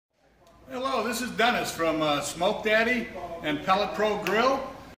Hello, this is Dennis from Smoke Daddy and Pellet Pro Grill.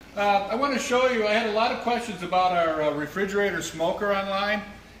 I want to show you, I had a lot of questions about our refrigerator smoker online,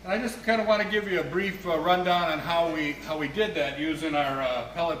 and I just kind of want to give you a brief rundown on how we did that using our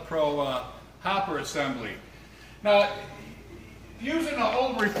Pellet Pro hopper assembly. Now, using an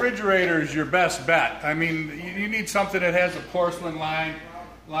old refrigerator is your best bet. I mean, you need something that has a porcelain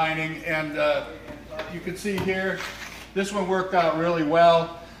lining, and you can see here, this one worked out really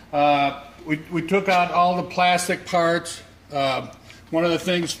well. We took out all the plastic parts. One of the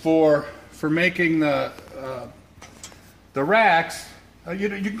things for making the racks, you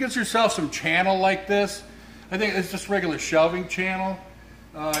can get yourself some channel like this. I think it's just regular shelving channel.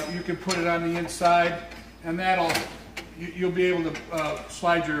 You can put it on the inside, and you'll be able to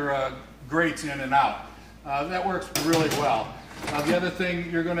slide your grates in and out. That works really well. The other thing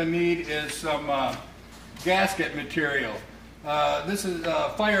you're going to need is some gasket material. This is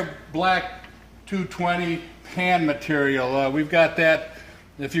Fire Black 220 pan material. We've got that.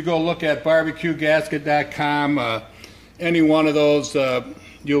 If you go look at barbecuegasket.com, any one of those,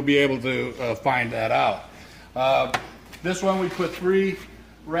 you'll be able to find that out. This one we put 3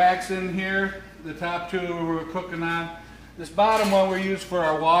 racks in here. The top 2 we're cooking on. This bottom one we use for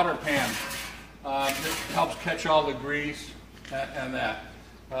our water pan. It helps catch all the grease and that.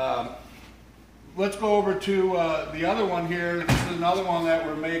 Let's go over to the other one here. This is another one that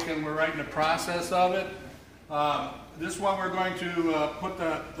we're making. We're right in the process of it. This one we're going to put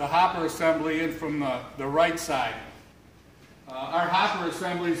the hopper assembly in from the right side. Our hopper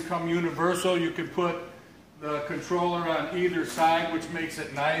assemblies come universal. You can put the controller on either side, which makes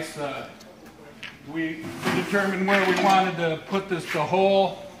it nice. We determined where we wanted to put the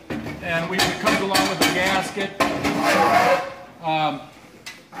hole, and it comes along with the gasket.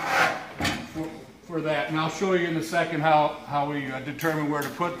 For that, and I'll show you in a second how we determine where to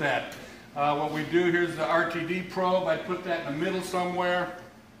put that. What we do, here's the RTD probe. I put that in the middle somewhere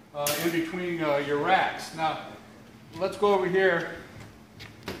in between your racks. Now let's go over here.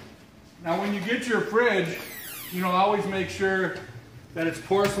 Now when you get your fridge, always make sure that it's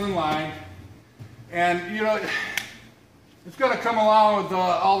porcelain lined, and it's going to come along with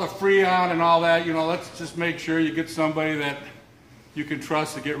all the Freon and all that. Let's just make sure you get somebody that you can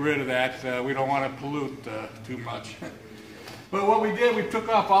trust to get rid of that. We don't want to pollute too much. But what we did, we took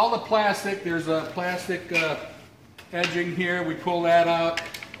off all the plastic. There's a plastic edging here. We pulled that out.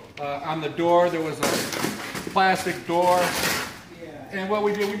 On the door, there was a plastic door. And what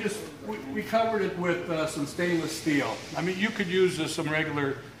we did, we covered it with some stainless steel. I mean, you could use some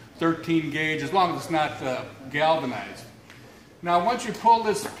regular 13 gauge as long as it's not galvanized. Now, once you pull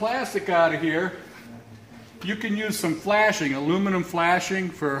this plastic out of here, you can use some flashing, aluminum flashing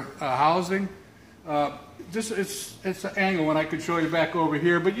for housing. It's an angle, and I could show you back over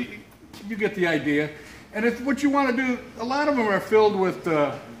here, but you get the idea. And what you want to do, a lot of them are filled with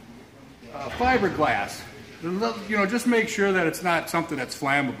fiberglass. Just make sure that it's not something that's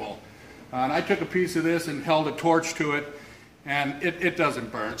flammable. And I took a piece of this and held a torch to it, and it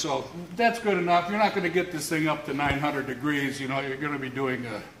doesn't burn. So that's good enough. You're not going to get this thing up to 900 degrees. You're going to be doing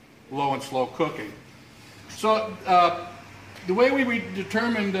low and slow cooking. So the way we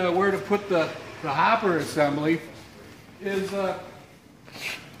determined where to put the hopper assembly is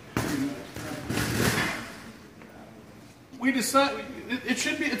we decided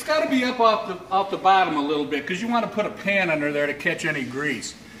it's got to be up off the bottom a little bit, because you want to put a pan under there to catch any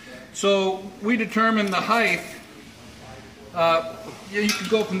grease. So we determined the height. You can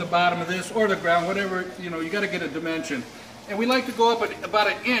go from the bottom of this or the ground, whatever, you got to get a dimension. And we like to go up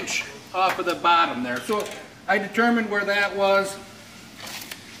about 1 inch off of the bottom there. So I determined where that was.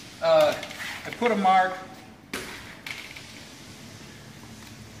 I put a mark.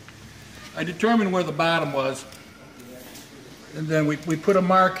 I determined where the bottom was. And then we put a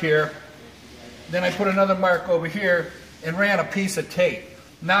mark here. Then I put another mark over here and ran a piece of tape.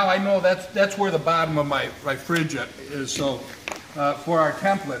 Now I know that's where the bottom of my fridge is. So for our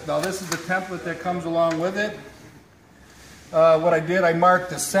template. Now this is the template that comes along with it. What I did, I marked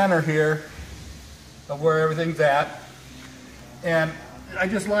the center here of where everything's at, and I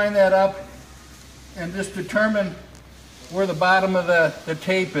just line that up and just determine where the bottom of the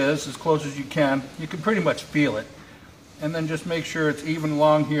tape is as close as you can. You can pretty much feel it, and then just make sure it's even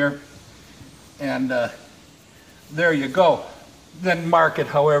along here, and there you go. Then mark it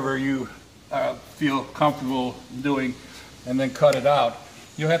however you feel comfortable doing, and then cut it out.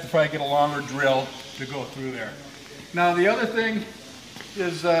 You'll have to probably get a longer drill to go through there. Now the other thing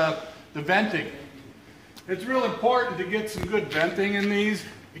is the venting. It's real important to get some good venting in these,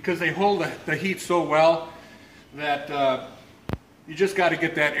 because they hold the heat so well that you just got to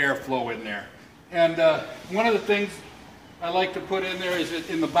get that airflow in there. And one of the things I like to put in there is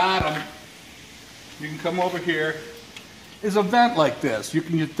in the bottom, you can come over here, is a vent like this. You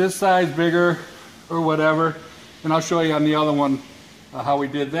can get this size bigger or whatever, and I'll show you on the other one how we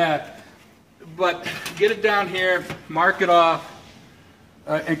did that. But get it down here, mark it off,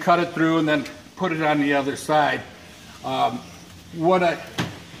 and cut it through, and then put it on the other side. Mark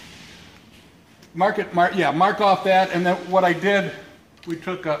off that, and then what I did, we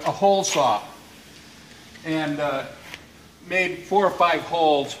took a hole saw and made 4 or 5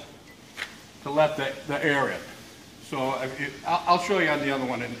 holes to let the air in. So I'll show you on the other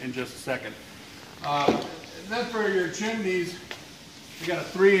one in just a second. Then for your chimneys, you got a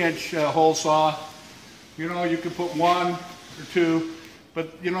 3-inch hole saw. You know, you can put 1 or 2, but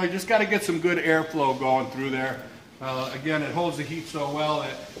you know, you just got to get some good airflow going through there. Again, it holds the heat so well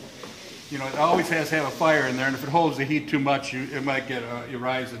that, you know, it always has to have a fire in there, and if it holds the heat too much, it might get a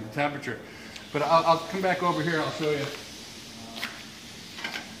rise in the temperature. But I'll come back over here, I'll show you.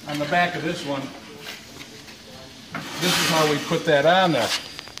 On the back of this one, this is how we put that on there.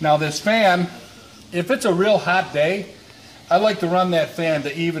 Now this fan, if it's a real hot day, I like to run that fan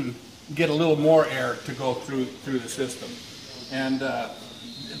to even get a little more air to go through the system. And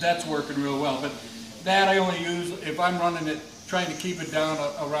that's working real well. But that I only use if I'm running it, trying to keep it down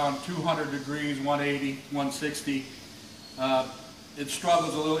around 200 degrees, 180, 160. It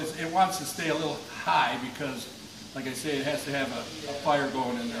struggles a little. It wants to stay a little high because, like I say, it has to have a fire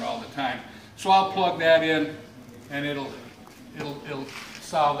going in there all the time. So I'll plug that in, and it'll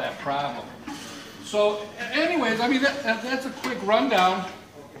solve that problem. So, anyways, I mean that's a quick rundown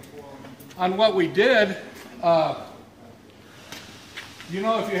on what we did. You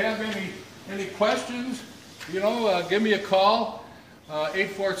know, if you have any questions, you know, give me a call,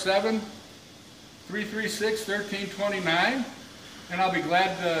 847-336-1329, and I'll be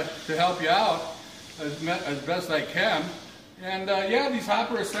glad to help you out as best I can. And yeah, these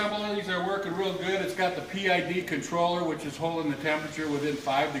hopper assemblies are working real good. It's got the PID controller, which is holding the temperature within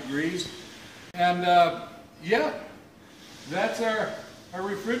 5 degrees. And yeah, that's our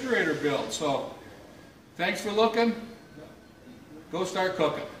refrigerator build. So thanks for looking. Go start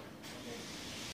cooking.